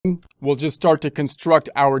we'll just start to construct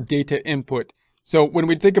our data input. So when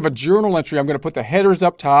we think of a journal entry, I'm going to put the headers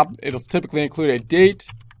up top. It'll typically include a date.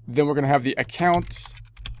 Then we're going to have the accounts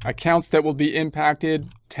that will be impacted,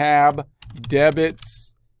 tab,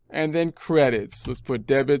 debits, and then credits. Let's put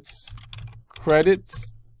debits,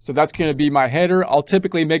 credits. So that's going to be my header. I'll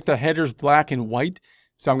typically make the headers black and white.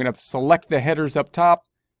 So I'm going to select the headers up top.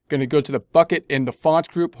 Going to go to the bucket in the font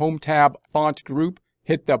group, home tab, font group,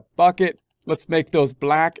 hit the bucket. Let's make those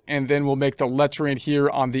black, and then we'll make the lettering here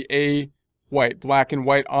on the A white, black and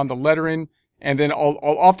white on the lettering. And then I'll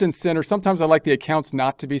often center. Sometimes I like the accounts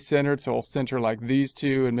not to be centered, so I'll center like these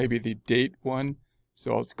two and maybe the date one.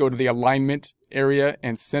 So I'll just go to the alignment area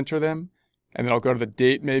and center them. And then I'll go to the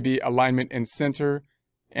date, maybe alignment and center.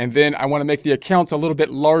 And then I want to make the accounts a little bit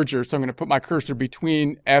larger. So I'm going to put my cursor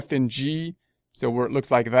between F and G. So where it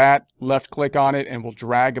looks like that, left click on it, and we'll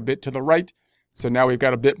drag a bit to the right. So now we've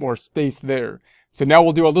got a bit more space there. So now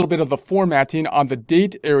we'll do a little bit of the formatting on the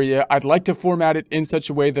date area. I'd like to format it in such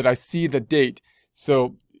a way that I see the date.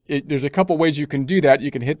 So there's a couple ways you can do that. You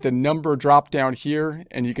can hit the number drop down here,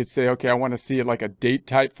 and you could say, okay, I want to see it like a date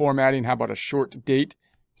type formatting. How about a short date?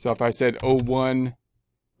 So if I said 01,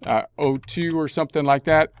 02 or something like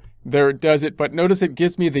that, there it does it. But notice it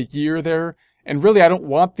gives me the year there. And really, I don't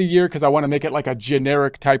want the year because I want to make it like a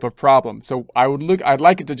generic type of problem. So I'd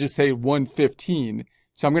like it to just say 115.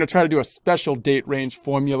 So I'm going to try to do a special date range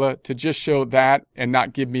formula to just show that and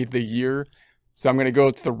not give me the year. So I'm going to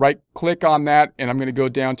go to the right click on that, and I'm going to go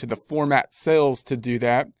down to the format cells to do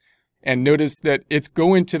that. And notice that it's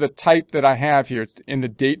going to the type that I have here. It's in the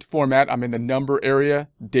date format. I'm in the number area,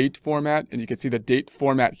 date format, and you can see the date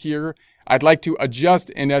format here. I'd like to adjust,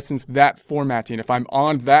 in essence, that formatting. If I'm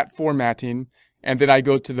on that formatting, and then I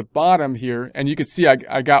go to the bottom here, and you can see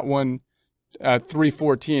I got one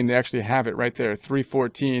 314. They actually have it right there,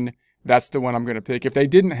 314. That's the one I'm going to pick. If they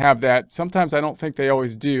didn't have that, sometimes I don't think they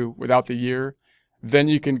always do without the year, then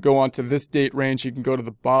you can go on to this date range. You can go to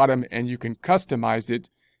the bottom, and you can customize it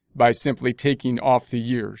by simply taking off the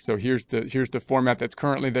year. So here's the format that's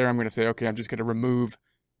currently there. I'm going to say, okay, I'm just going to remove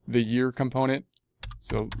the year component.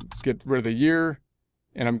 So let's get rid of the year,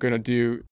 and I'm going to do